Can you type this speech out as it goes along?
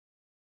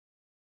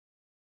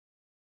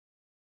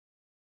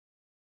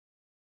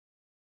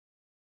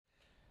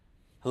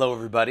Hello,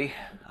 everybody.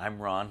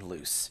 I'm Ron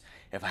Luce.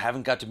 If I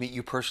haven't got to meet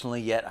you personally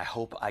yet, I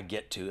hope I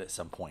get to at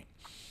some point.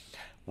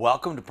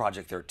 Welcome to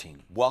Project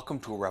 13. Welcome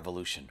to a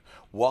revolution.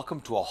 Welcome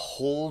to a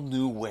whole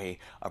new way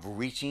of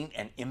reaching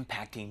and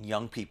impacting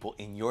young people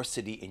in your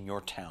city, in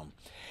your town.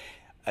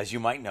 As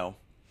you might know,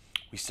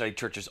 we study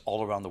churches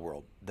all around the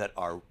world that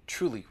are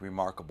truly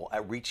remarkable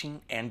at reaching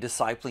and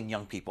discipling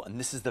young people. And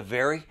this is the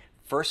very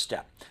first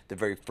step, the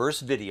very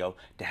first video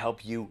to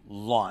help you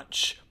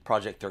launch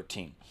Project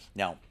 13.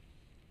 Now,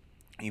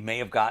 you may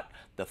have got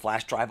the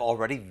flash drive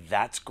already.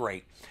 That's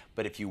great.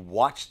 But if you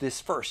watch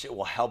this first, it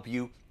will help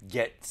you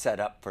get set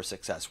up for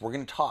success. We're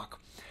going to talk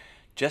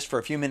just for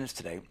a few minutes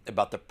today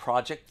about the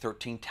Project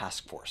 13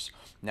 Task Force.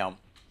 Now,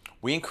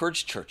 we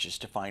encourage churches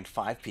to find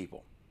 5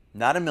 people,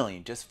 not a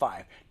million, just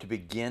 5, to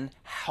begin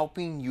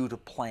helping you to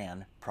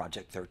plan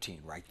Project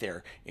 13 right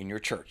there in your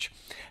church.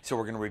 So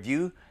we're going to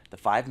review the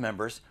 5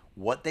 members,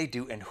 what they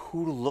do, and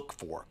who to look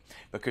for,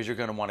 because you're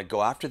going to want to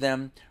go after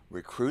them,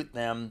 recruit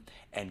them,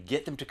 and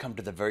get them to come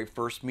to the very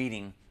first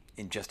meeting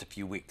in just a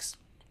few weeks.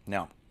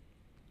 Now,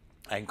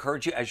 I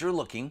encourage you, as you're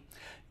looking,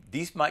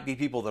 these might be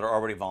people that are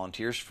already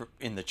volunteers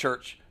in the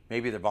church.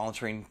 Maybe they're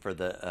volunteering for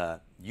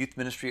the youth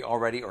ministry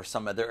already or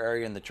some other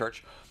area in the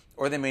church,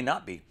 or they may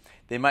not be.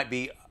 They might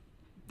be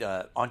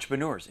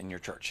entrepreneurs in your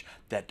church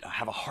that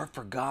have a heart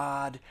for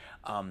God,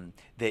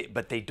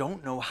 but they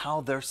don't know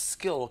how their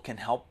skill can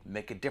help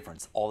make a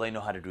difference. All they know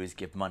how to do is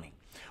give money.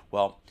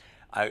 Well,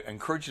 I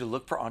encourage you to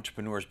look for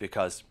entrepreneurs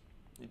because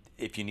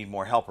if you need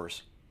more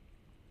helpers,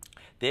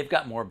 they've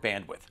got more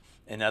bandwidth.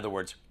 In other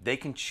words, they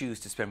can choose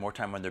to spend more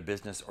time on their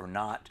business or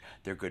not.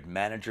 They're good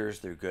managers.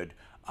 They're good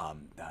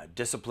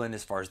disciplined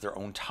as far as their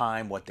own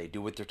time, what they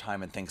do with their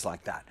time, and things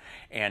like that.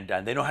 And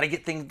they know how to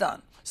get things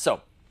done.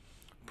 So,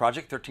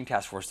 Project 13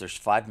 Task Force, there's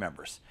 5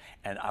 members.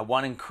 And I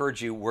want to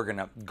encourage you, we're going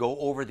to go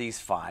over these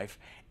 5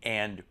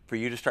 and for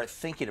you to start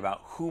thinking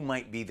about who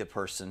might be the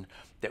person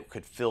that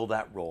could fill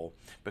that role,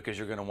 because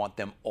you're going to want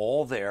them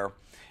all there.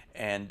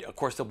 And of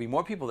course, there'll be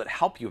more people that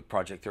help you with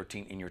Project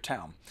 13 in your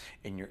town,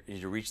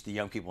 to reach the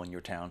young people in your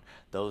town,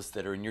 those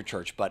that are in your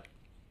church, but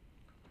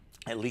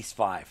at least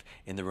 5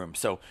 in the room.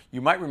 So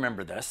you might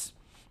remember this.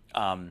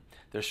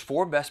 There's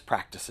 4 best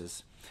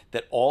practices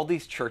that all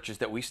these churches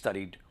that we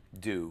studied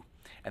do,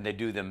 and they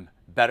do them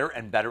better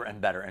and better and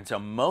better. And so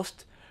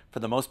for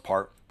the most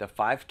part, the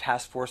 5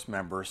 task force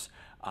members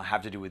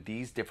have to do with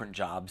these different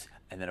jobs.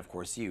 And then of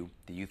course you,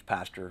 the youth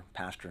pastor,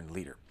 and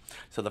leader.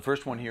 So the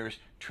first one here is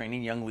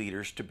training young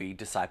leaders to be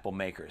disciple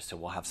makers. So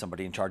we'll have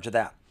somebody in charge of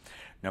that.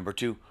 Number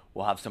 2,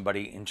 we'll have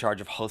somebody in charge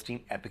of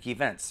hosting epic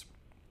events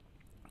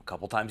a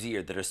couple times a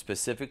year that are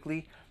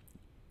specifically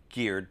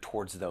geared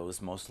towards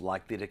those most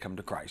likely to come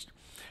to Christ.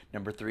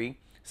 Number 3,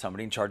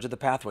 somebody in charge of the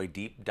pathway,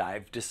 deep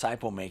dive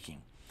disciple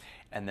making.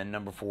 And then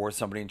number 4,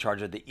 somebody in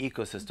charge of the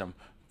ecosystem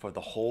for the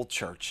whole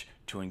church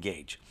to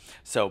engage.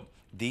 So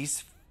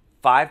these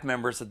 5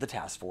 members of the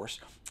task force,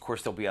 of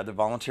course, there'll be other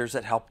volunteers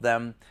that help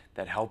them,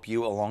 that help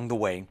you along the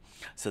way.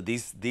 So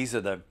these are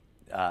the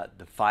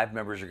 5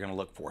 members you're going to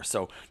look for.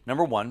 So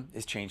number 1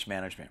 is change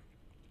management.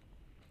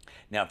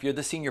 Now, if you're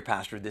the senior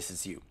pastor, this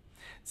is you.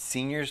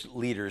 Seniors,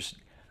 leaders,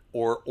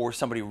 or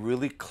somebody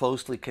really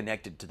closely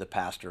connected to the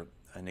pastor,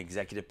 an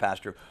executive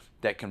pastor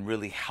that can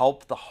really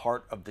help the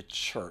heart of the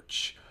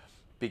church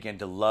begin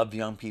to love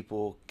young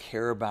people,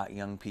 care about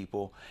young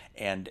people,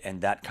 and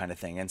that kind of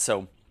thing. And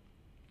so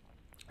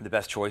the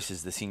best choice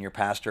is the senior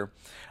pastor.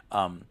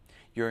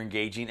 You're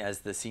engaging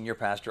as the senior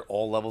pastor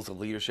all levels of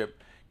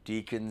leadership,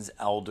 deacons,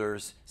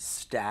 elders,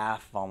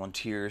 staff,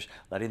 volunteers,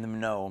 letting them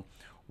know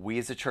we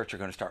as a church are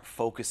going to start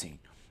focusing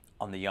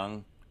on the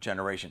young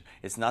generation.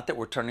 It's not that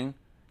we're turning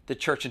the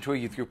church into a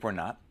youth group, we're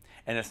not.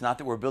 And it's not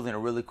that we're building a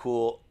really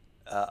cool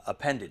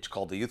appendage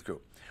called the youth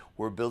group.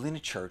 We're building a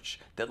church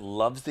that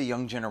loves the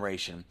young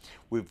generation.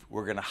 We're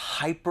going to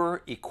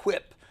hyper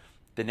equip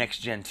the next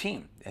gen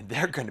team, and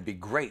they're going to be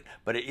great.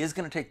 But it is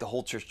going to take the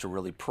whole church to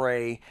really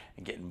pray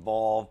and get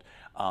involved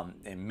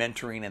in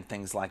mentoring and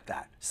things like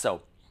that.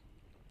 So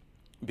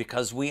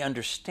because we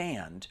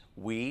understand,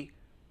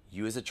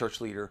 you as a church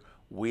leader,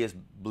 we as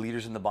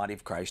leaders in the body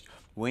of Christ,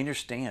 we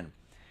understand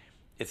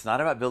it's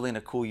not about building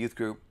a cool youth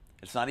group.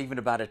 It's not even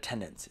about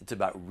attendance. It's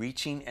about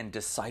reaching and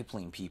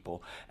discipling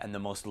people. And the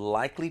most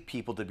likely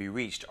people to be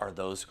reached are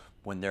those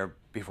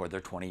before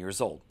they're 20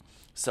 years old.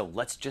 So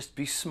let's just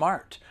be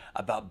smart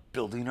about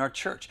building our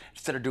church.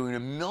 Instead of doing a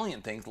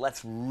million things,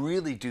 let's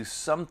really do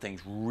some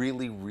things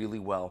really, really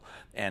well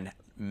and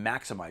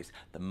maximize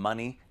the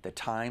money, the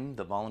time,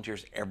 the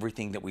volunteers,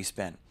 everything that we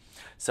spend.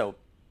 So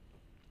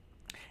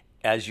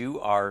as you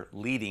are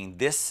leading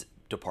this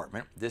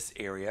department, this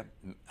area,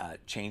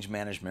 change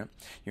management,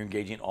 you're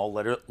engaging all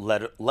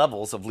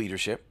levels of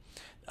leadership,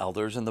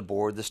 elders and the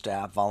board, the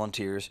staff,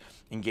 volunteers,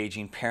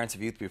 engaging parents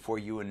of youth before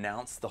you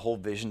announce the whole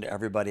vision to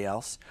everybody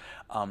else.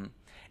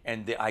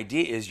 And the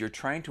idea is you're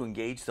trying to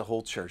engage the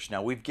whole church.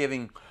 Now, we've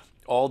given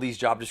all these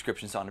job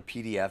descriptions on a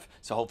PDF,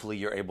 so hopefully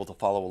you're able to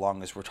follow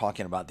along as we're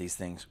talking about these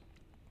things.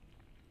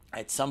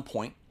 At some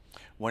point,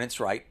 when it's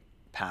right,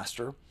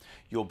 pastor,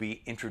 you'll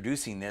be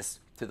introducing this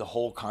to the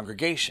whole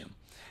congregation.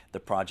 The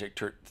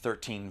Project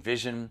 13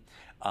 vision,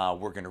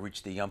 we're going to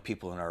reach the young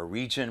people in our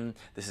region.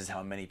 This is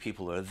how many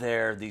people are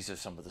there. These are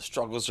some of the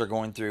struggles they're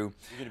going through.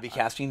 You're going to be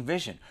casting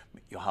vision.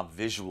 You'll have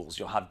visuals.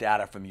 You'll have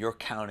data from your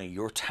county,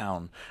 your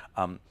town.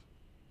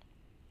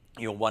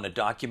 You'll want to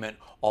document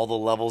all the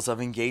levels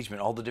of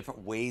engagement, all the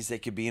different ways they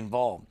could be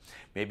involved.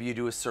 Maybe you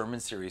do a sermon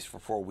series for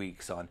 4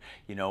 weeks on,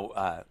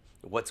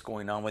 what's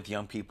going on with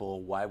young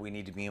people, why we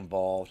need to be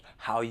involved,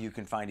 how you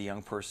can find a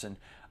young person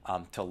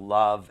to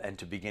love and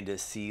to begin to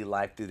see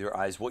life through their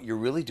eyes. What you're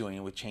really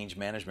doing with change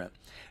management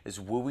is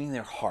wooing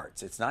their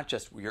hearts. It's not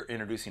just you're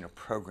introducing a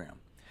program.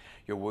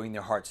 You're wooing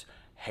their hearts.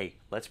 Hey,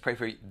 let's pray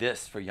for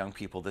this for young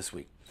people this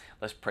week.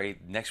 Let's pray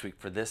next week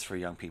for this for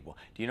young people.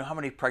 Do you know how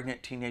many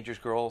pregnant teenagers,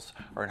 girls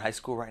are in high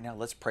school right now?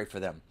 Let's pray for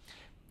them.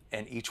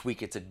 And each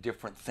week it's a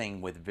different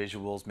thing with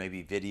visuals,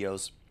 maybe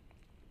videos,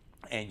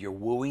 and you're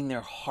wooing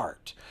their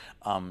heart.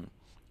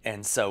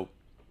 And so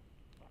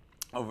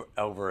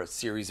over a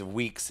series of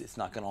weeks, it's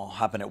not going to all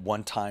happen at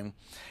one time.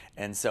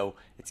 And so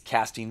it's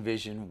casting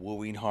vision,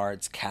 wooing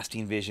hearts,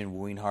 casting vision,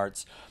 wooing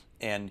hearts,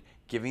 and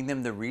giving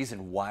them the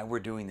reason why we're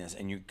doing this.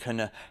 And you're going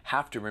to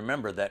have to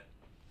remember that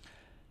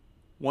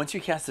once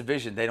you cast the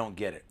vision, they don't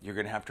get it. You're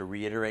going to have to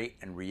reiterate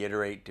and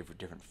reiterate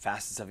different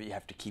facets of it. You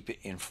have to keep it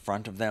in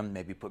front of them.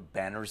 Maybe put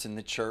banners in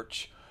the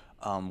church.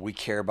 We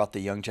care about the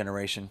young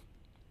generation.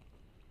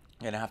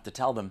 You're going to have to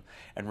tell them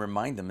and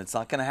remind them it's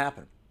not going to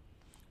happen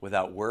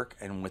without work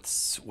and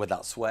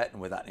without sweat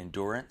and without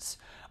endurance.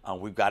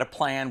 We've got a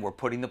plan. We're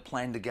putting the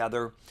plan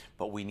together,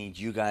 but we need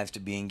you guys to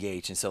be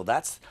engaged. And so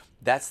that's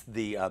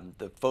the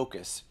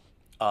focus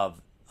of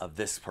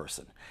this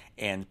person.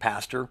 And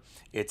pastor,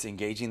 it's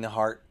engaging the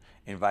heart,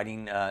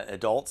 inviting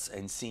adults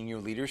and senior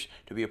leaders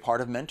to be a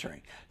part of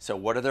mentoring. So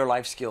what are their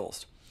life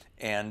skills?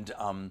 And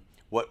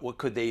what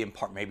could they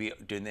impart? Maybe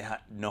do they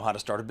know how to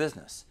start a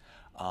business?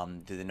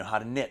 Do they know how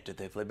to knit? Do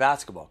they play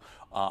basketball?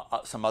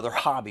 Some other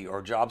hobby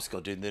or job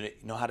skill? Do they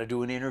know how to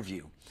do an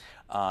interview?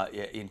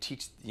 And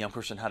teach the young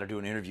person how to do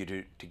an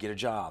interview to get a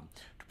job,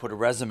 to put a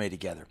resume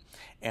together.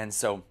 And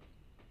so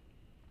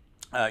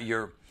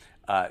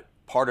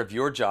part of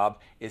your job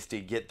is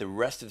to get the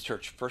rest of the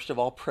church, first of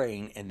all,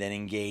 praying and then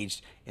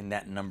engaged in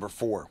that number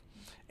 4.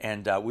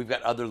 And we've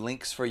got other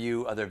links for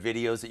you, other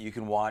videos that you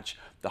can watch.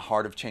 The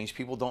heart of change.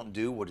 People don't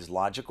do what is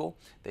logical.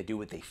 They do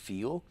what they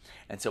feel.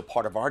 And so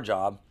part of our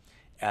job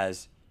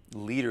as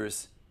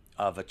leaders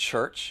of a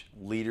church,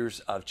 leaders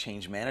of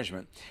change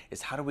management,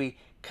 is how do we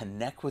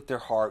connect with their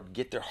heart,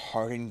 get their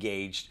heart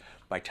engaged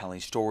by telling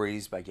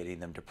stories, by getting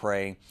them to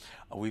pray.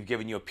 We've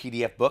given you a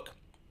PDF book,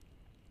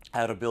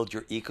 How to Build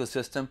Your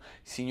Ecosystem.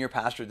 Senior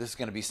pastor, this is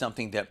going to be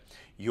something that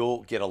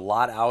you'll get a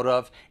lot out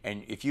of.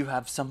 And if you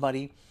have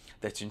somebody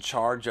that's in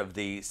charge of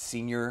the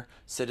senior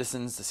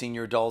citizens, the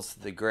senior adults,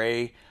 the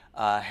gray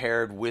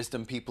haired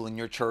wisdom people in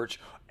your church,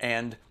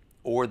 and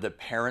or the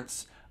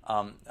parents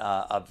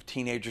of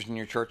teenagers in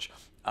your church,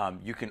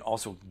 you can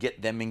also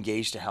get them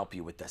engaged to help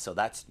you with this. So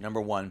that's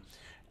number 1,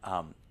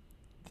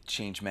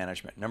 change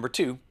management. Number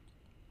 2,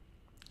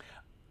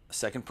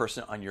 second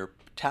person on your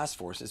task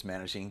force is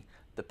managing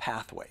the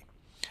pathway.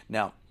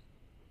 Now,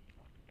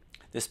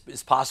 this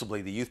is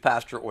possibly the youth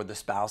pastor or the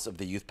spouse of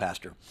the youth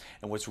pastor.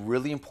 And what's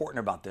really important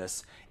about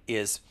this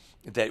is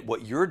that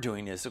what you're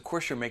doing is, of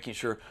course, you're making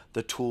sure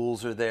the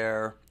tools are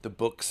there, the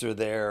books are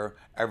there,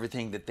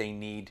 everything that they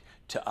need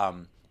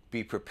to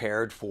be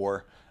prepared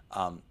for,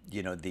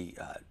 the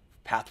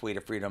pathway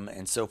to freedom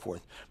and so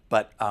forth.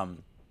 But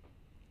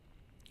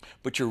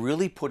you're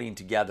really putting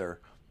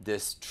together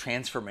this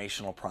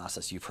transformational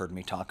process you've heard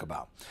me talk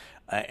about.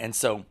 And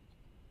so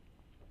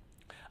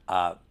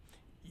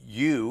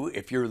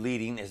if you're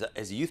leading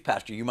as a youth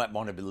pastor, you might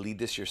want to lead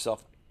this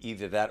yourself,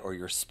 either that or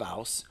your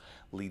spouse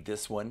lead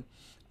this one,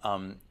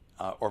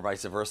 or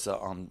vice versa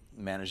on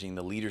managing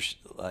the leaders,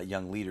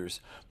 young leaders.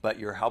 But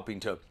you're helping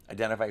to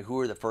identify who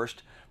are the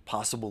first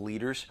possible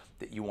leaders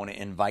that you want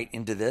to invite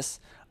into this.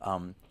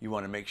 You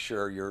want to make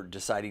sure you're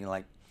deciding,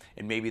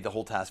 and maybe the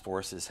whole task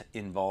force is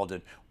involved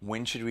in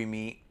when should we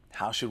meet,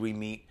 how should we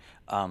meet,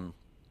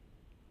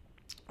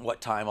 what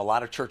time. A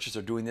lot of churches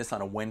are doing this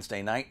on a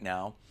Wednesday night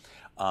now.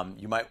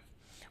 You might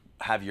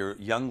have your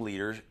young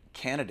leaders,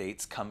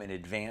 candidates, come in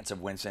advance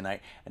of Wednesday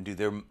night and do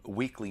their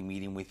weekly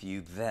meeting with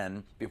you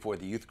then before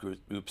the youth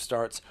group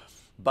starts.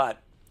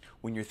 But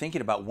when you're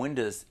thinking about when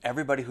does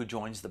everybody who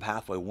joins the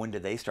pathway, when do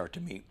they start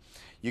to meet,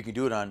 you can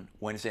do it on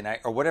Wednesday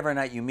night or whatever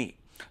night you meet.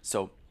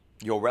 So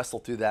you'll wrestle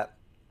through that.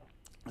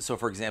 So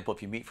for example,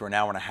 if you meet for an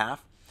hour and a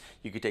half,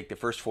 you could take the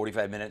first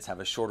 45 minutes, have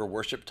a shorter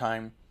worship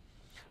time,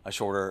 a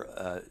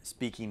shorter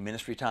speaking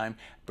ministry time,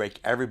 break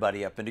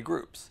everybody up into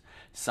groups.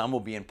 Some will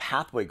be in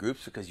pathway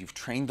groups because you've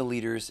trained the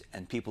leaders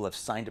and people have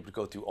signed up to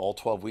go through all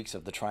 12 weeks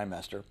of the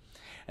trimester.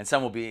 And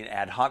some will be in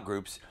ad hoc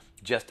groups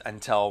just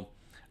until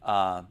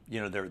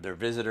they're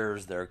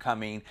visitors, they're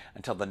coming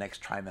until the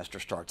next trimester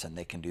starts, and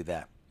they can do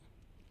that.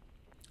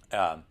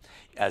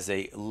 As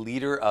a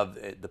leader of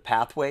the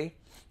pathway,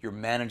 You're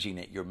managing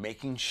it. You're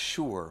making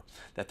sure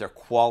that they're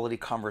quality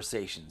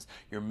conversations.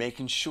 You're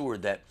making sure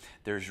that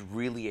there's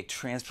really a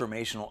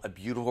transformational, a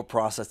beautiful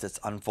process that's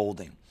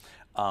unfolding.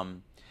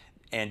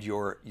 And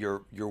you're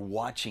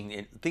watching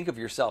it. Think of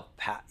yourself,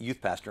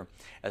 youth pastor,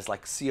 as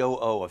like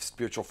COO of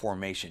spiritual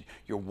formation.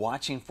 You're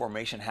watching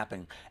formation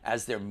happen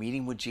as they're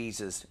meeting with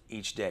Jesus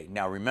each day.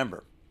 Now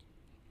remember,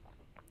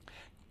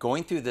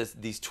 going through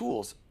these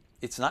tools,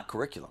 it's not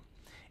curriculum.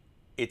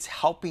 It's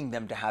helping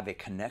them to have a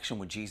connection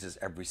with Jesus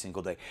every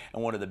single day.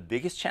 And one of the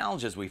biggest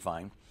challenges we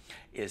find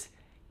is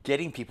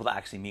getting people to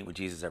actually meet with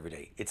Jesus every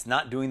day. It's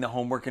not doing the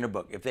homework in a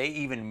book. If they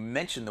even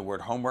mention the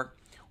word homework,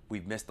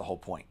 we've missed the whole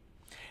point.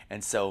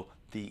 And so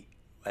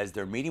as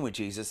they're meeting with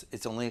Jesus,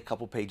 it's only a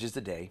couple pages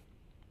a day.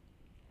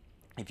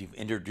 If you've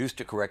introduced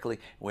it correctly,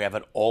 we have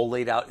it all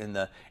laid out in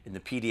the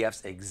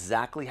PDFs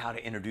exactly how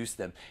to introduce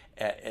them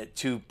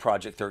to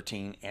Project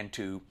 13 and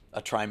to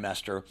a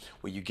trimester,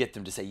 where you get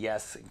them to say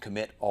yes and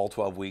commit all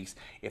 12 weeks.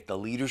 If the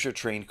leaders are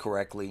trained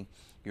correctly,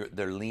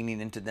 they're leaning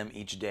into them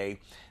each day.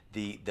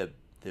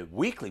 The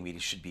weekly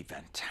meetings should be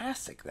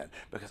fantastic then,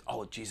 because,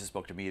 oh, Jesus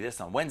spoke to me this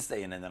on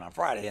Wednesday and then on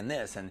Friday and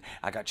this, and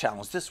I got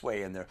challenged this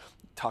way, and they're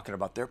talking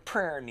about their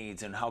prayer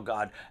needs and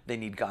how they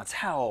need God's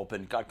help,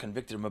 and God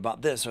convicted them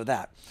about this or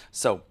that.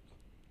 So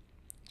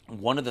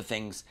one of the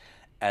things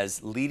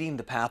as leading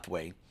the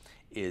pathway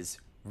is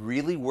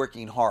really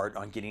working hard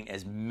on getting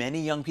as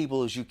many young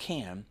people as you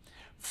can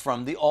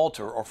from the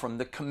altar or from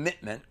the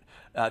commitment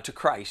to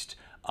Christ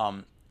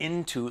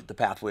into the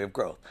pathway of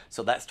growth.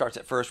 So that starts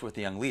at first with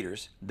the young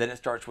leaders. Then it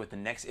starts with the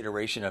next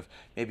iteration of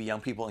maybe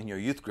young people in your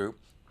youth group,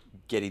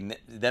 getting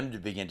them to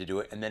begin to do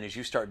it. And then as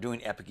you start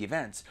doing epic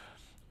events,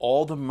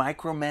 all the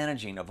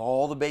micromanaging of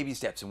all the baby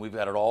steps, and we've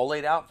got it all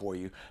laid out for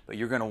you, but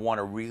you're going to want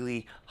to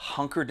really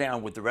hunker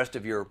down with the rest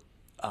of your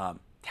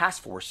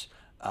task force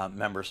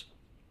members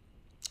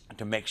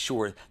to make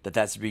sure that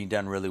that's being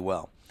done really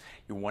well.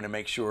 You want to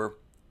make sure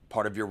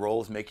part of your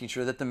role is making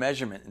sure that the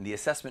measurement and the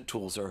assessment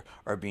tools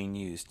are being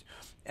used,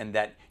 and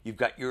that you've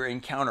got your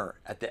encounter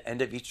at the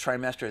end of each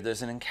trimester.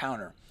 There's an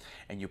encounter,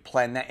 and you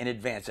plan that in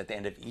advance. At the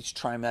end of each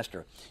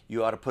trimester,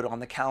 you ought to put on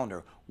the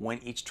calendar when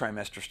each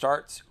trimester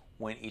starts,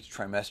 when each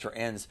trimester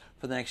ends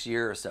for the next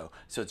year or so.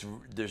 So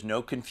there's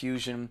no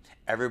confusion,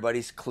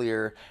 everybody's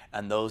clear,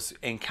 and those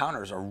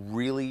encounters are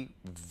really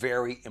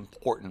very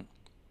important.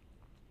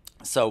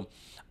 So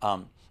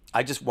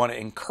I just want to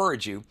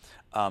encourage you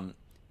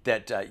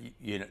that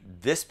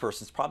this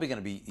person's probably going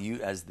to be you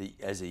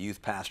as a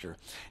youth pastor.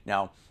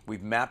 Now,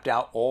 we've mapped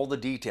out all the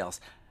details,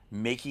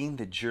 making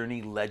the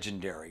journey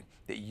legendary,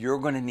 that you're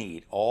going to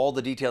need. All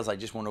the details I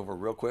just went over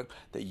real quick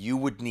that you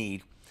would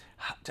need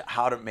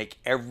how to make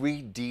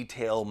every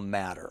detail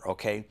matter,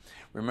 okay?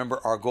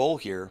 Remember, our goal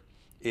here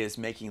is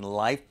making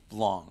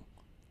lifelong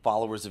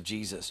followers of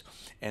Jesus.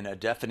 And a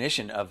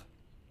definition of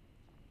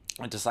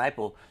a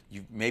disciple,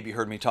 you've maybe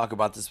heard me talk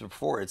about this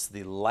before, it's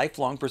the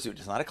lifelong pursuit.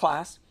 It's not a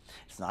class.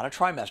 It's not a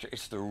trimester.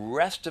 It's the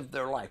rest of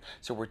their life.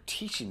 So we're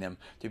teaching them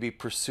to be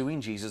pursuing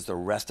Jesus the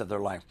rest of their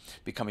life,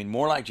 becoming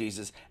more like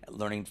Jesus,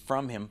 learning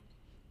from him,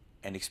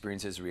 and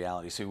experience his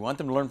reality. So we want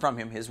them to learn from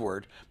him, his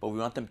word, but we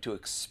want them to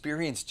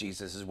experience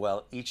Jesus as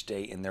well each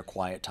day in their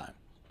quiet time.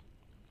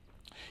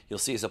 You'll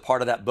see as a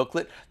part of that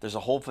booklet, there's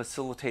a whole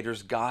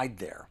facilitator's guide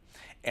there.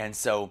 And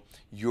so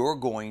you're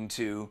going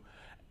to,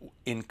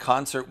 in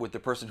concert with the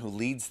person who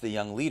leads the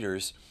young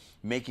leaders,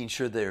 making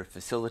sure they're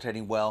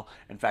facilitating well.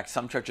 In fact,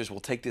 some churches will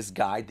take this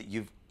guide that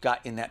you've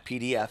got in that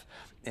PDF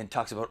and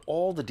talks about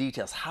all the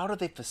details. How do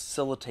they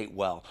facilitate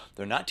well?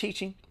 They're not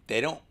teaching.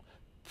 They don't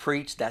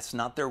preach. That's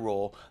not their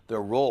role.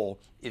 Their role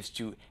is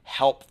to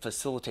help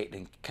facilitate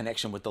a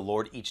connection with the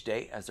Lord each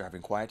day as they're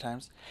having quiet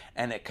times,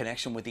 and a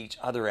connection with each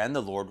other and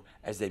the Lord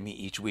as they meet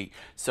each week.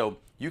 So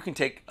you can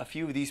take a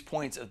few of these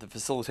points of the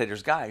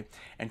facilitator's guide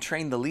and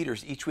train the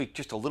leaders each week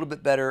just a little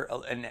bit better,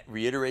 and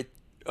reiterate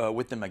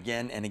with them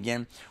again and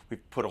again.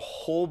 We've put a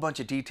whole bunch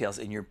of details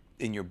in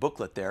your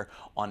booklet there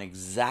on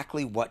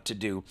exactly what to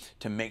do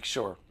to make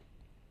sure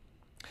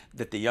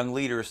that the young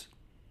leaders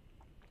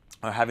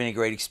are having a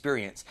great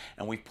experience.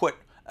 And we put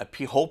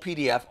a whole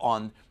PDF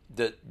on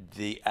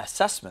the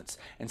assessments.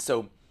 And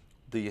so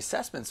the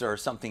assessments are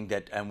something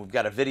that, and we've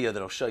got a video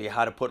that'll show you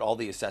how to put all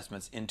the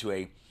assessments into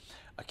a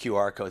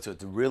QR code. So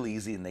it's really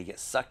easy, and they get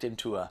sucked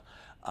into a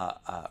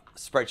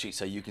spreadsheet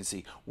so you can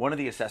see. One of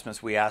the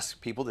assessments we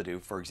ask people to do,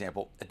 for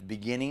example, at the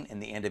beginning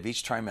and the end of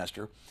each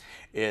trimester,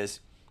 is,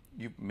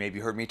 you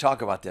maybe heard me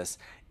talk about this,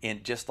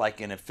 just like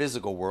in a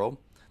physical world,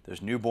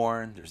 there's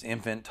newborn, there's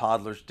infant,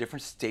 toddlers,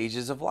 different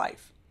stages of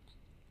life.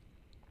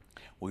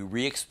 We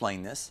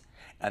re-explain this,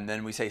 and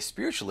then we say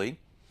spiritually,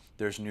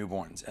 there's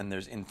newborns and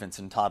there's infants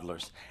and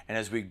toddlers. And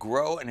as we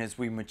grow and as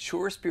we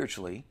mature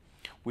spiritually,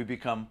 we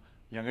become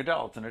young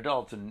adults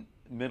and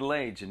middle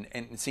age and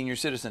senior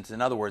citizens.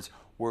 In other words,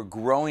 we're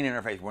growing in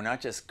our faith. We're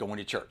not just going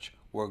to church.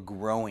 We're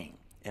growing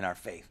in our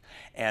faith.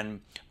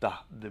 And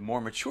the more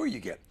mature you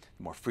get,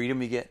 the more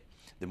freedom you get,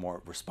 the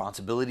more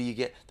responsibility you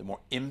get, the more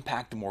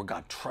impact, the more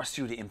God trusts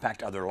you to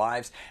impact other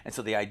lives. And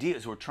so the idea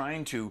is we're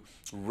trying to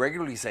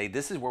regularly say,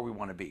 this is where we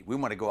want to be. We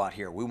want to go out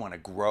here. We want to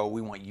grow.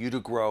 We want you to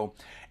grow.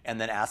 And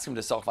then ask them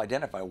to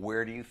self-identify.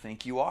 Where do you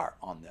think you are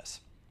on this?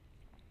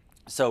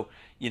 So,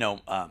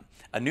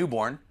 a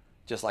newborn,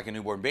 just like a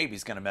newborn baby,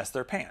 is going to mess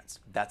their pants.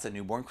 That's a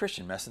newborn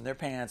Christian, messing their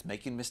pants,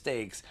 making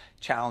mistakes,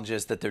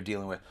 challenges that they're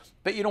dealing with.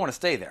 But you don't want to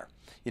stay there.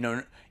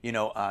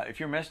 If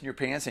you're messing your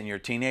pants and you're a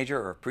teenager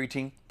or a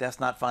preteen, that's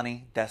not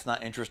funny. That's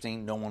not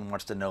interesting. No one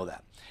wants to know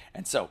that.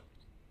 And so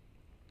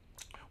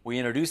we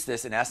introduce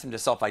this and ask them to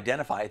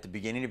self-identify at the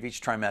beginning of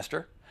each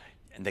trimester,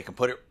 and they can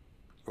put it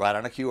right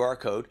on a QR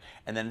code,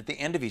 and then at the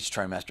end of each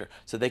trimester,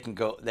 so they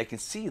can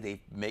see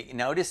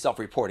now it is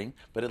self-reporting,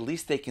 but at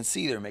least they can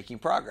see they're making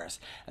progress.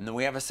 And then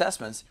we have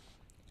assessments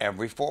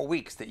every 4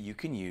 weeks that you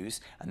can use,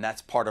 and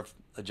that's part of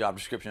a job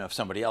description of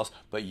somebody else.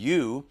 But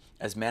you,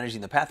 as managing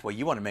the pathway,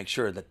 you want to make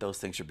sure that those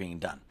things are being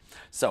done.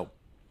 So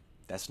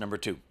that's number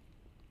 2.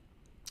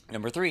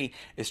 Number 3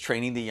 is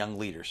training the young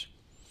leaders.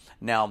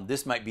 Now,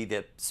 this might be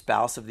the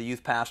spouse of the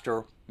youth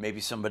pastor,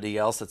 maybe somebody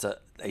else that's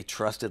a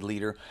trusted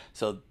leader.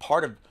 So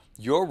part of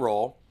your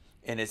role,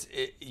 and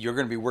you're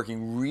going to be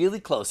working really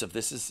close, if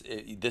this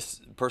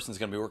person's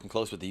going to be working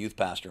close with the youth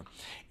pastor,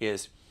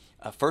 is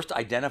first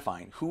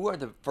identifying who are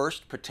the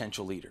first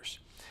potential leaders.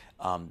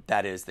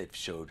 That is, they've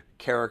showed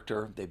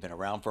character, they've been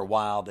around for a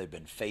while, they've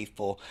been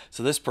faithful.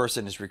 So this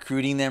person is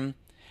recruiting them.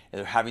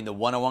 They're having the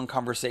one-on-one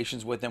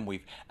conversations with them.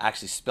 We've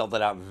actually spelled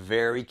that out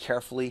very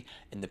carefully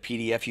in the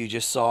PDF you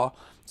just saw.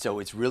 So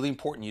it's really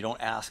important you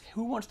don't ask,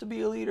 who wants to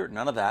be a leader?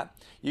 None of that.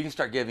 You can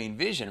start giving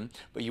vision,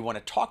 but you want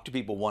to talk to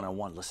people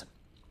one-on-one. Listen,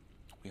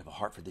 we have a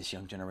heart for this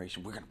young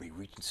generation. We're going to be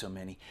reaching so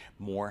many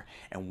more,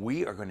 and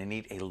we are going to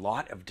need a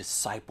lot of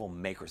disciple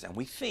makers. And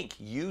we think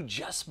you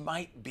just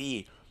might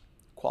be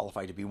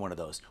qualified to be one of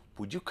those.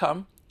 Would you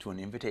come to an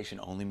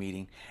invitation-only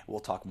meeting? We'll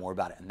talk more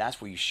about it. And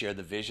that's where you share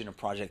the vision of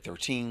Project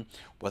 13,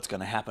 what's going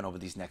to happen over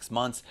these next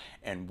months,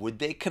 and would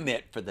they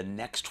commit for the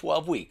next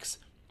 12 weeks?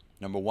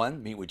 Number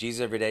 1, meet with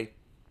Jesus every day.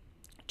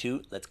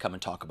 2, let's come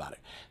and talk about it.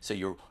 So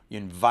you're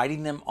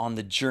inviting them on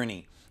the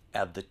journey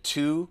of the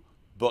 2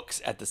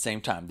 books at the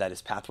same time. That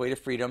is Pathway to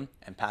Freedom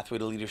and Pathway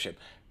to Leadership,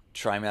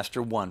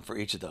 trimester 1 for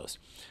each of those.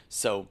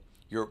 So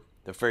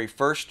the very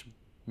first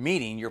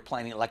meeting you're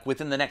planning, like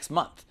within the next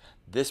month,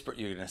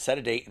 you're going to set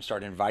a date and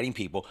start inviting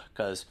people,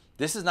 because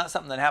this is not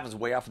something that happens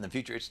way off in the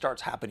future. It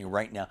starts happening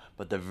right now.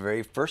 But the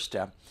very first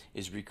step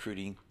is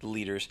recruiting the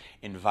leaders,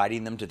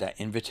 inviting them to that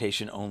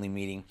invitation-only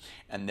meeting,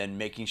 and then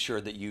making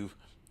sure that you've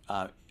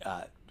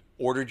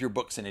ordered your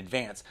books in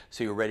advance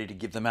so you're ready to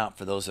give them out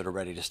for those that are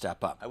ready to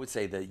step up. I would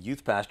say the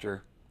youth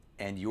pastor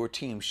and your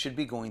team should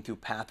be going through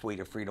Pathway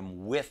to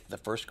Freedom with the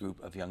first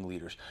group of young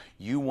leaders.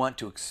 You want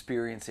to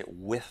experience it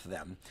with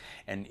them.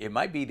 And it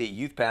might be that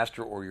youth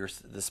pastor or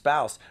the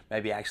spouse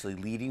may be actually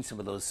leading some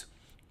of those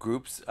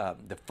groups,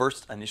 the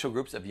first initial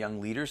groups of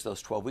young leaders,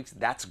 those 12 weeks.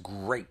 That's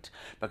great,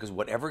 because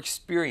whatever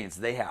experience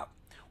they have,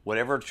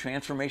 whatever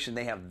transformation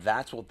they have,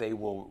 that's what they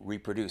will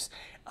reproduce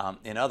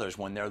in others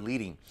when they're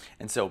leading.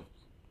 And so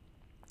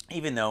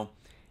even though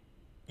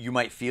you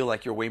might feel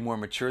like you're way more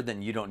mature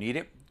than you don't need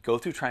it, go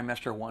through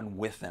trimester 1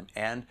 with them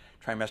and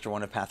trimester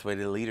 1 of Pathway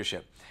to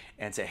Leadership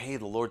and say, hey,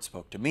 the Lord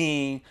spoke to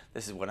me.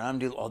 This is what I'm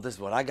doing. Oh, this is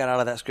what I got out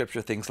of that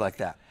scripture, things like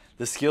that.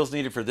 The skills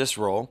needed for this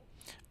role,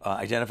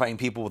 identifying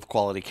people with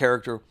quality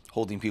character,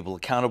 holding people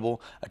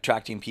accountable,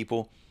 attracting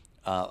people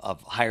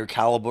of higher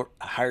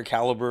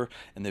caliber,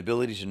 and the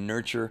ability to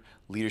nurture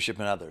leadership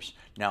in others.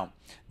 Now,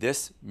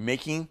 this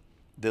making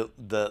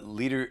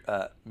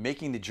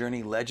making the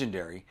journey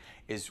legendary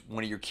is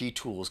one of your key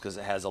tools, because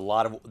it has a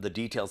lot of the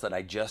details that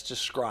I just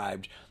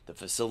described. The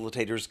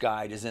facilitator's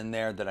guide is in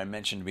there that I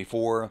mentioned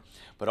before,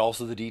 but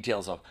also the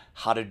details of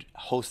how to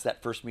host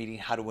that first meeting,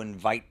 how to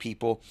invite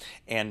people,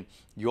 and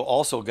you're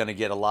also going to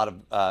get a lot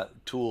of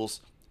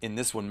tools in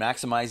this one,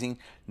 maximizing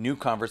new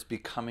converts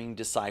becoming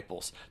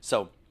disciples.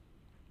 So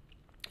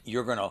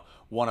you're going to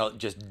want to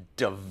just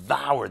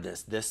devour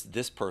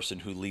this person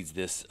who leads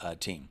this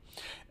team.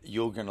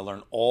 You're going to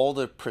learn all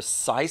the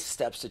precise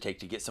steps to take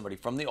to get somebody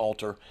from the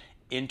altar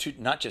into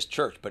not just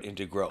church, but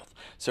into growth.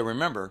 So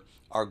remember,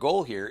 our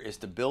goal here is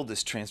to build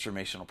this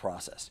transformational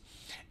process.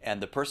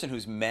 And the person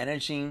who's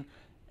managing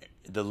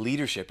the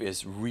leadership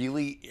is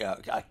really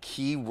a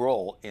key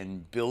role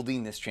in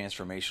building this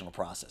transformational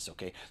process,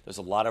 okay? There's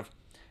a lot of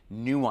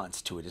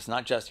nuance to it. It's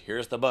not just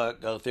here's the book,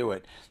 go through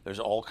it. There's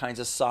all kinds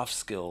of soft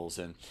skills,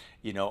 and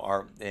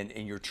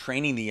and you're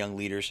training the young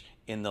leaders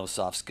in those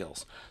soft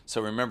skills.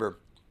 So remember,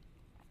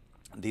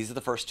 these are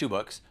the first 2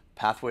 books: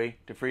 Pathway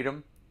to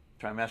Freedom,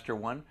 trimester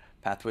 1,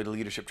 Pathway to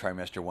Leadership,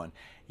 trimester 1.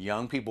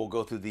 Young people will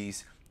go through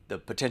these. The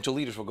potential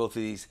leaders will go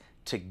through these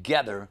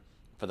together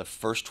for the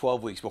first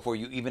 12 weeks before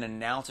you even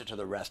announce it to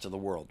the rest of the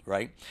world,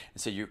 right?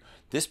 And so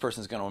this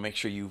person's going to make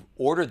sure you've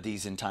ordered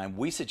these in time.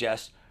 We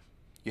suggest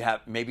You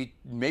have maybe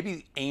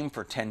aim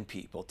for 10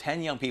 people,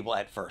 10 young people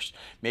at first.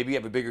 Maybe you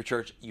have a bigger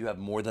church, you have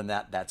more than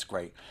that, that's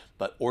great.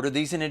 But order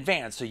these in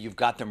advance so you've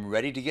got them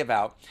ready to give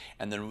out,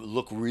 and then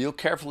look real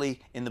carefully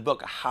in the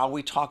book how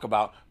we talk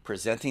about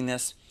presenting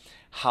this,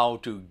 how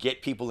to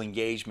get people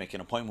engaged, make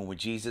an appointment with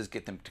Jesus,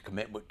 get them to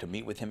commit to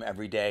meet with him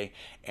every day,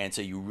 and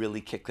so you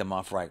really kick them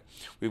off right.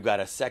 We've got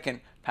a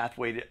second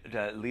pathway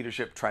to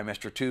leadership,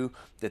 trimester 2,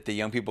 that the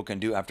young people can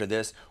do after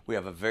this. We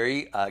have a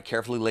very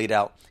carefully laid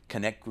out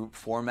connect group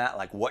format,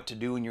 like what to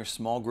do in your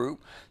small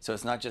group. So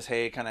it's not just,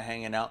 hey, kind of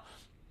hanging out.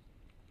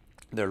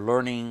 They're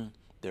learning,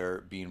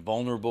 they're being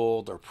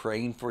vulnerable, they're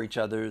praying for each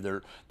other,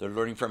 they're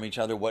learning from each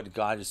other what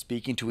God is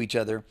speaking to each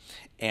other,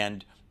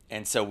 and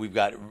so we've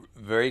got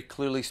very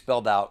clearly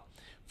spelled out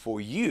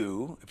for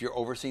you, if you're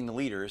overseeing the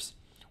leaders,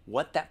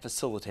 what that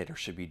facilitator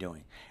should be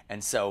doing.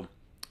 And so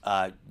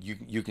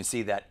you can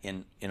see that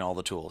in all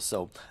the tools.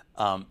 So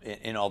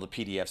in all the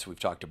PDFs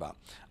we've talked about.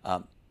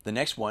 The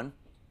next one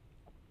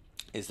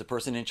is the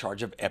person in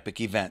charge of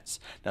epic events.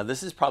 Now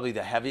this is probably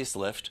the heaviest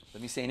lift.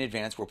 Let me say in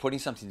advance, we're putting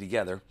something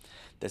together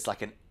that's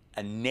like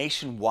a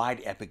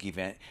nationwide epic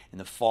event in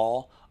the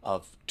fall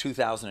of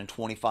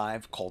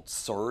 2025 called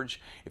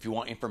Surge. If you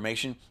want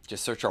information,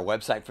 just search our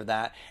website for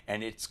that.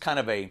 And it's kind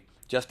of a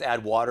just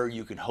add water.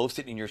 You can host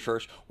it in your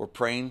church. We're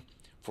praying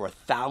for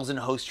 1,000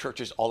 host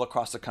churches all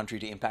across the country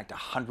to impact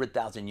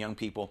 100,000 young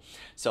people.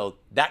 So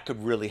that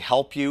could really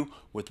help you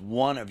with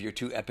one of your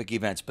 2 epic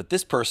events. But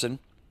this person,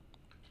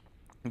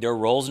 their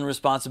roles and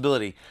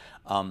responsibility,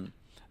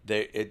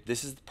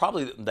 this is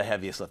probably the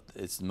heaviest lift.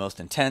 It's the most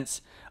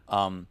intense.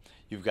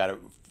 You've got to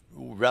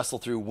wrestle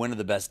through when are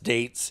the best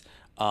dates,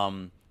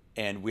 and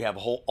we have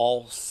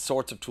all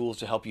sorts of tools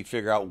to help you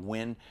figure out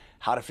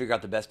how to figure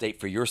out the best date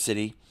for your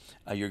city.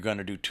 You're going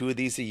to do 2 of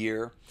these a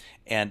year,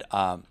 and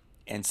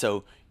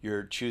so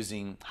you're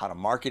choosing how to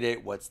market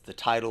it, what's the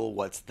title,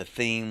 what's the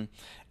theme,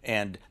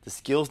 and the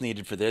skills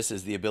needed for this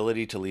is the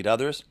ability to lead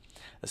others,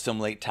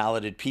 assimilate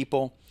talented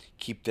people,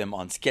 keep them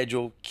on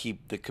schedule,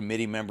 keep the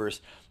committee members,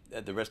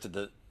 the rest of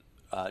the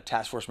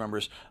task force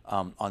members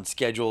on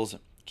schedules,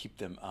 keep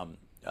them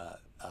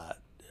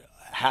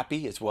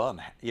happy as well, and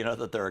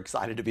that they're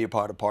excited to be a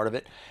part of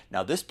it.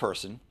 Now this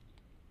person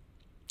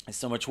is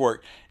so much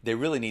work. They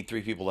really need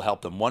 3 people to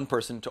help them. One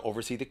person to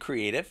oversee the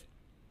creative,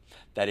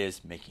 that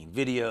is making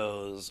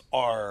videos,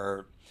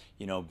 art,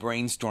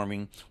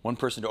 brainstorming. One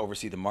person to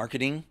oversee the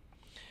marketing.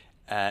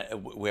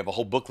 We have a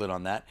whole booklet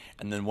on that.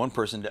 And then one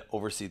person to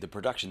oversee the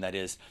production, that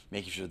is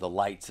making sure the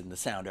lights and the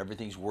sound,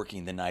 everything's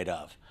working the night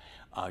of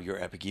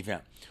your epic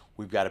event.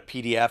 We've got a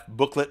PDF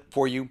booklet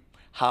for you,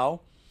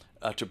 how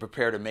to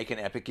prepare to make an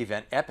epic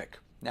event epic.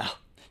 Now,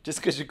 just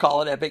because you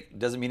call it epic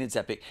doesn't mean it's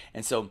epic.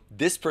 And so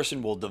this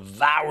person will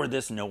devour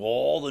this and know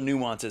all the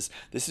nuances.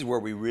 This is where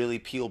we really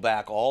peel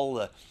back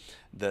all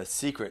the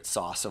secret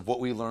sauce of what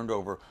we learned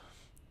over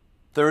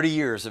 30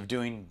 years of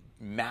doing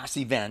mass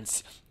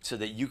events so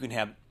that you can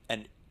have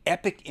an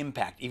epic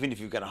impact. Even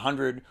if you've got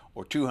 100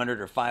 or 200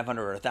 or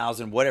 500 or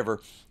 1,000, whatever,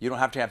 you don't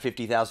have to have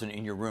 50,000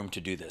 in your room to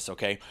do this,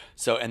 okay?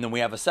 So, and then we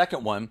have a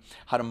second one,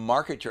 how to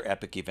market your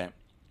epic event.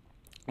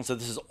 And so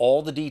this is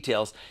all the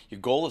details. Your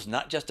goal is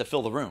not just to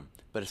fill the room,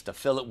 but it's to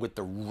fill it with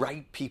the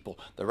right people.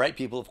 The right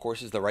people, of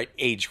course, is the right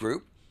age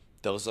group,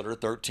 those that are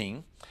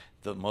 13,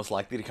 the most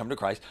likely to come to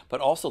Christ,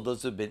 but also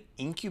those that have been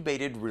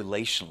incubated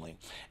relationally.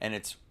 And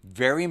it's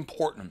very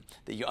important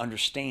that you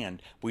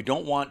understand, we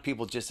don't want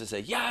people just to say,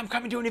 yeah, I'm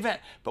coming to an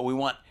event, but we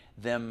want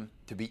them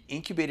to be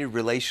incubated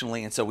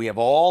relationally. And so we have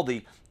all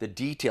the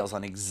details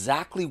on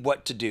exactly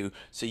what to do,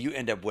 so you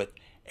end up with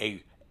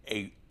a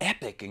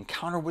epic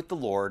encounter with the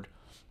Lord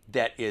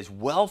that is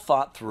well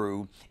thought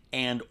through,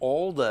 and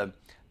all the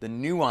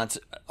nuance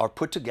are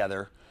put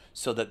together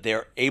so that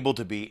they're able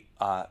to be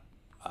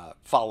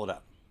followed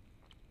up.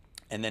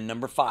 And then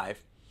number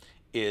 5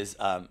 is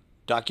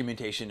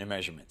documentation and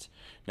measurements.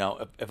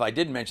 Now, if I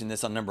did mention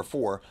this on number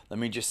 4, let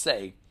me just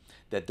say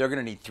that they're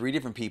going to need 3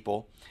 different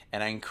people,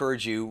 and I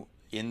encourage you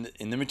in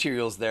the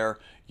materials there,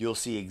 you'll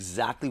see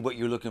exactly what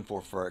you're looking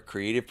for a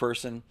creative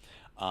person,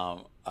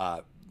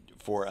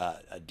 for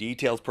a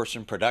details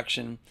person,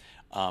 production,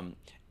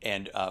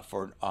 and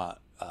for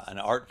an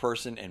art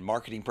person and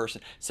marketing person.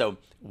 So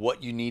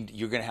what you need,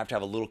 you're going to have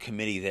a little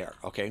committee there,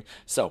 okay?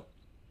 So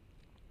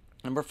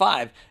number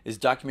 5 is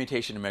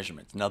documentation and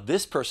measurements. Now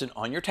this person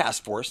on your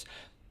task force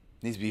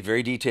needs to be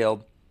very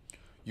detailed.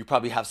 You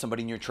probably have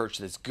somebody in your church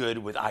that's good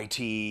with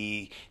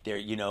IT.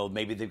 They're,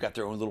 maybe they've got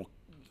their own little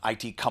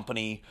IT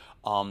company.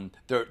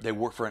 They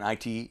work for an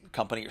IT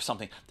company or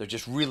something. They're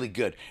just really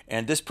good.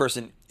 And this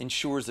person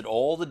ensures that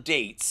all the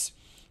dates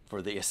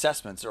for the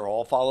assessments are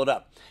all followed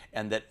up,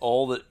 and that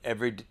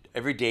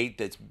every date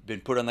that's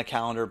been put on the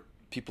calendar,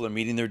 people are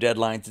meeting their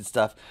deadlines and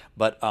stuff.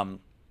 But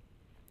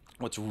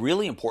what's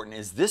really important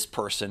is this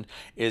person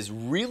is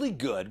really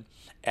good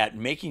at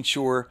making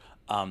sure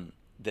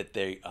that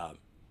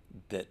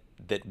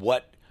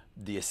what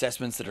the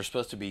assessments that are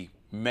supposed to be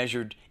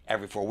measured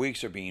every 4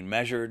 weeks are being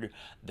measured,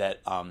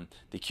 that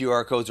the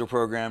QR codes are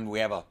programmed. We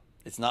have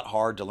It's not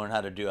hard to learn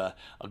how to do a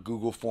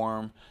Google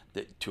form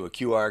to a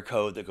QR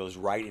code that goes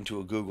right into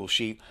a Google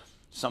sheet.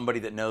 Somebody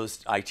that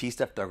knows IT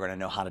stuff, they're going to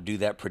know how to do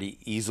that pretty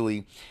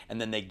easily.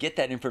 And then they get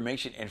that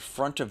information in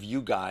front of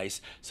you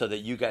guys so that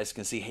you guys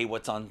can see, hey,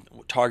 what's on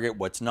target,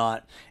 what's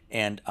not.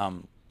 And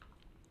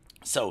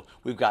so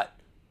we've got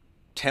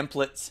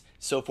templates,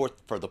 so forth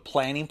for the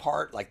planning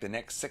part, like the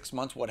next 6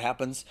 months, what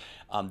happens.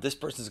 This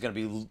person is going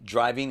to be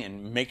driving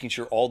and making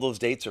sure all those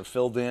dates are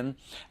filled in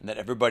and that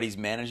everybody's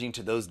managing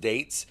to those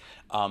dates.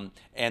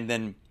 And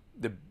then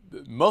the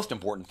most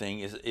important thing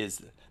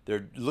is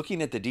they're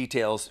looking at the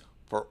details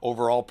for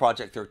overall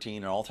Project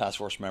 13 and all task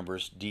force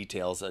members'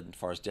 details as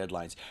far as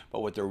deadlines.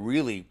 But what they're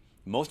really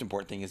most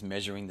important thing is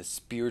measuring the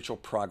spiritual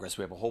progress.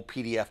 We have a whole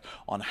PDF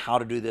on how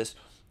to do this.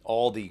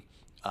 All the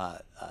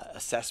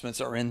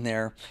assessments are in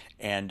there,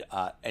 and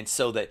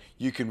so that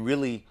you can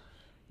really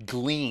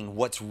glean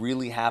what's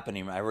really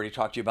happening. I already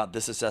talked to you about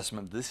this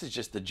assessment. This is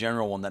just the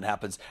general one that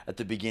happens at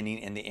the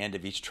beginning and the end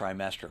of each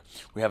trimester.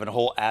 We have a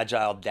whole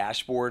agile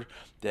dashboard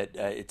that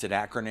it's an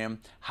acronym.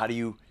 How do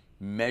you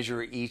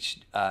measure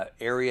each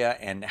area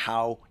and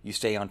how you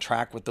stay on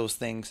track with those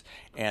things?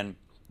 And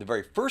the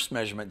very first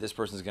measurement this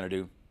person is going to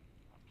do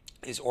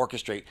is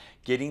orchestrate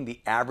getting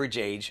the average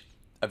age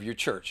of your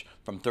church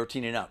from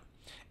 13 and up.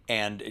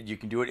 And you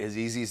can do it as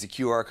easy as a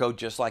QR code,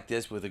 just like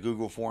this with a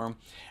Google form.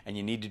 And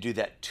you need to do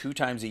that 2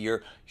 times a year.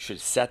 You should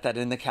set that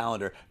in the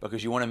calendar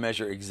because you want to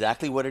measure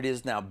exactly what it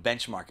is now,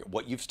 benchmark it,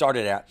 what you've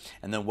started at,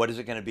 and then what is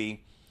it going to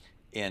be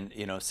in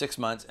 6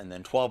 months, and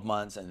then 12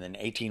 months, and then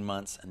 18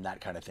 months, and that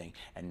kind of thing.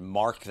 And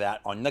mark that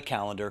on the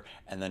calendar,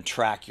 and then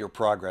track your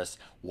progress,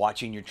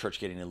 watching your church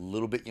getting a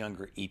little bit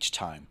younger each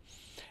time.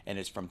 And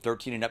it's from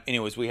 13 and up.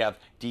 Anyways, we have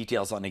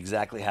details on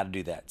exactly how to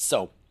do that.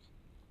 So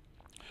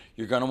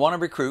you're going to want to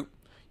recruit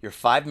your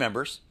 5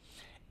 members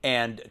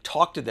and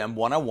talk to them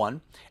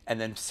one-on-one, and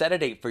then set a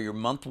date for your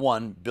month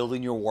 1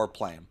 building your war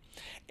plan.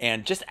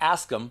 And just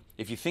ask them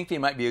if you think they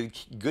might be a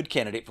good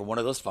candidate for one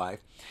of those 5.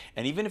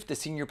 And even if the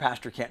senior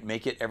pastor can't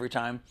make it every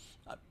time,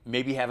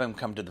 maybe have him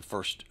come to the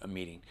first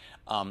meeting.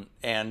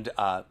 And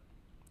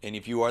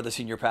if you are the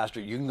senior pastor,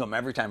 you can come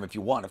every time if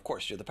you want. Of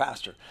course, you're the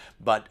pastor.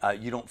 But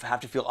you don't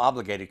have to feel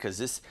obligated, because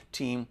this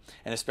team,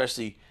 and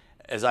especially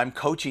as I'm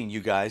coaching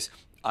you guys,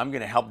 I'm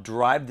going to help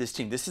drive this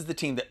team. This is the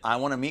team that I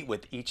want to meet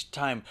with each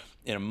time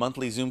in a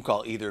monthly Zoom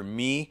call, either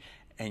me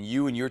and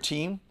you and your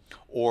team,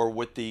 or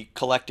with the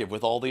collective,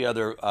 with all the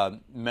other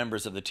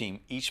members of the team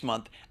each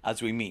month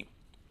as we meet.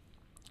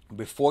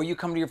 Before you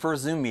come to your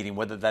first Zoom meeting,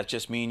 whether that's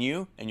just me and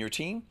you and your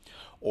team,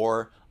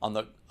 or on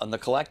the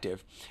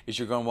collective, is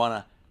you're going to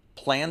want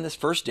to plan this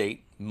first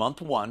date, month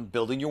 1,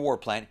 building your war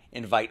plan.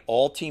 Invite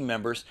all team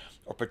members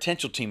or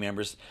potential team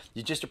members.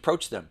 You just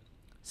approach them.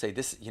 Say,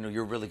 this,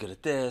 you're really good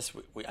at this.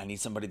 I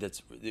need somebody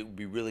that would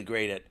be really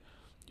great at,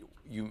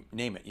 you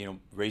name it,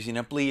 raising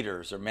up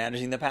leaders or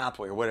managing the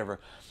pathway or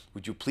whatever.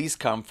 Would you please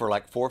come for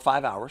like 4 or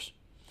 5 hours?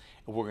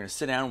 And we're going to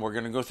sit down and we're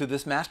going to go through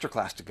this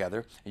masterclass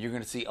together, and you're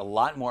going to see a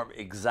lot more of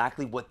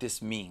exactly what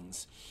this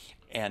means.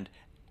 And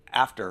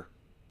after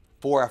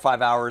 4 or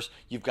 5 hours,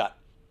 you've got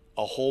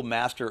a whole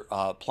master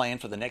plan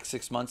for the next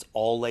 6 months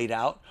all laid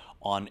out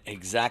on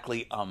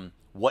exactly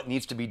what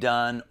needs to be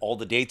done. All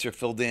the dates are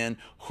filled in,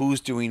 who's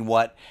doing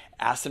what.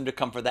 Ask them to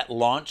come for that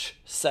launch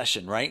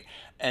session, right?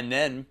 And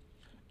then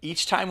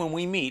each time when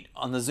we meet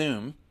on the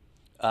Zoom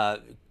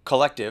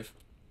collective,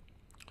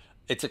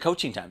 it's a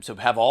coaching time. So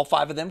have all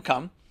 5 of them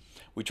come.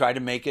 We try to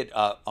make it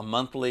a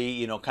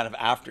monthly, kind of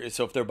after.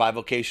 So if they're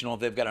bivocational, if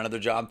they've got another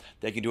job,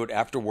 they can do it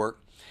after work.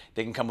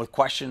 They can come with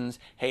questions.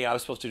 Hey, I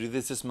was supposed to do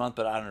this month,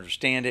 but I don't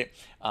understand it.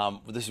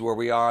 This is where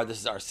we are. This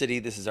is our city.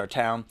 This is our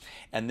town.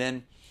 And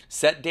then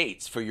set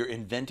dates for your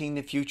Inventing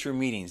the Future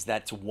meetings.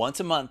 That's once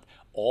a month.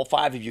 All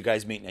 5 of you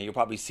guys meet. Now, you'll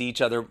probably see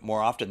each other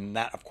more often than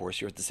that, of course.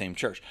 You're at the same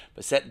church.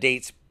 But set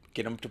dates.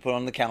 Get them to put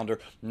on the calendar.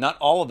 Not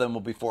all of them will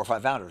be 4 or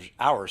 5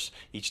 hours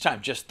each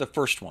time, just the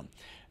first one.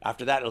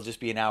 After that, it'll just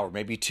be an hour,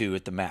 maybe 2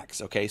 at the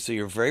max. Okay, so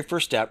your very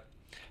first step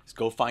is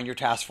go find your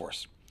task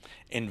force.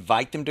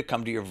 Invite them to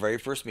come to your very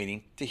first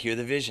meeting to hear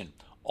the vision,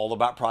 all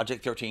about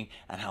Project 13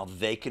 and how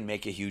they can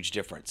make a huge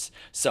difference.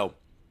 So,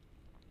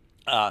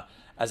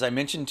 as I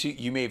mentioned to you,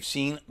 you may have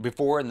seen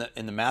before in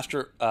the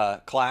master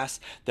class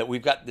that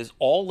we've got this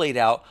all laid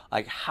out,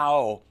 like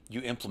how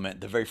you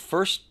implement. The very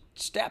first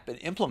step in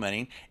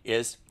implementing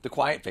is the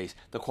quiet phase.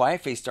 The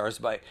quiet phase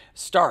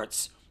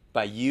starts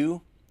by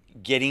you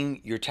getting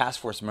your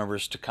task force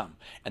members to come.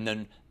 And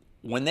then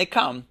when they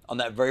come on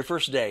that very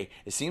first day,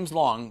 it seems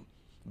long,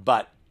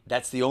 but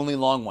that's the only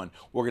long one.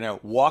 We're going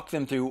to walk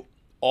them through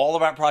all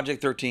about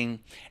Project 13,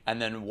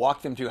 and then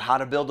walk them through how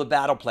to build a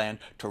battle plan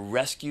to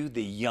rescue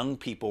the young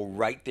people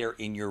right there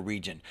in your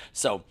region.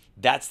 So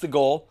that's the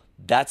goal.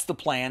 That's the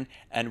plan.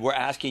 And we're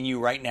asking you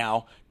right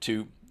now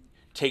to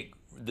take,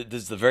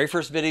 this is the very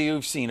first video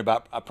you've seen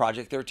about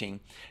Project 13.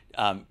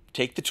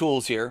 Take the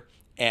tools here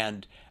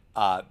and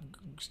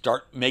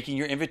start making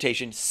your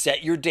invitation.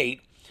 Set your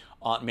date.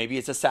 Maybe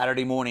it's a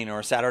Saturday morning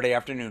or a Saturday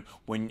afternoon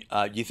when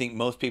you think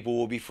most people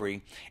will be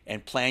free,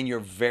 and plan your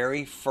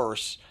very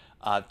first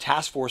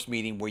task force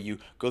meeting where you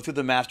go through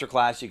the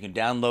masterclass. You can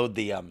download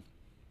the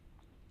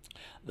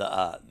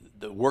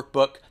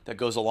workbook that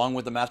goes along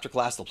with the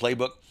masterclass, the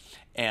playbook,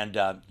 and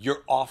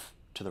you're off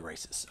to the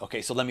races.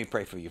 Okay, so let me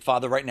pray for you.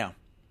 Father, right now,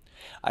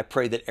 I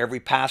pray that every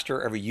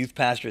pastor, every youth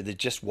pastor that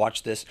just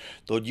watched this,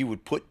 Lord, you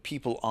would put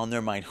people on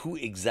their mind who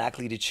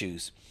exactly to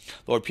choose.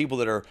 Lord, people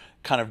that are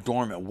kind of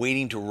dormant,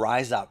 waiting to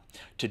rise up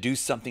to do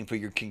something for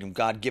your kingdom.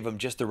 God, give them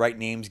just the right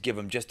names, give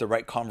them just the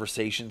right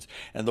conversations.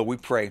 And Lord, we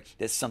pray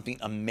that something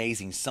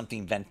amazing,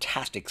 something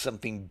fantastic,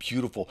 something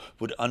beautiful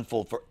would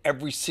unfold for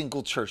every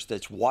single church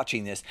that's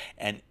watching this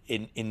and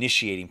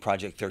initiating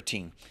Project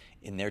 13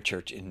 in their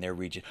church, in their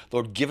region.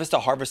 Lord, give us the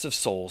harvest of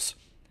souls,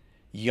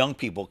 young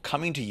people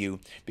coming to you,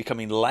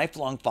 becoming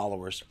lifelong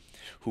followers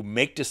who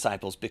make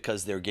disciples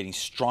because they're getting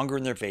stronger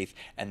in their faith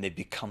and they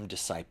become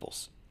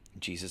disciples. In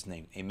Jesus'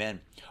 name,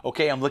 amen.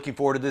 Okay, I'm looking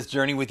forward to this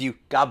journey with you.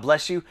 God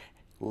bless you.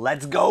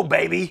 Let's go,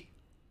 baby.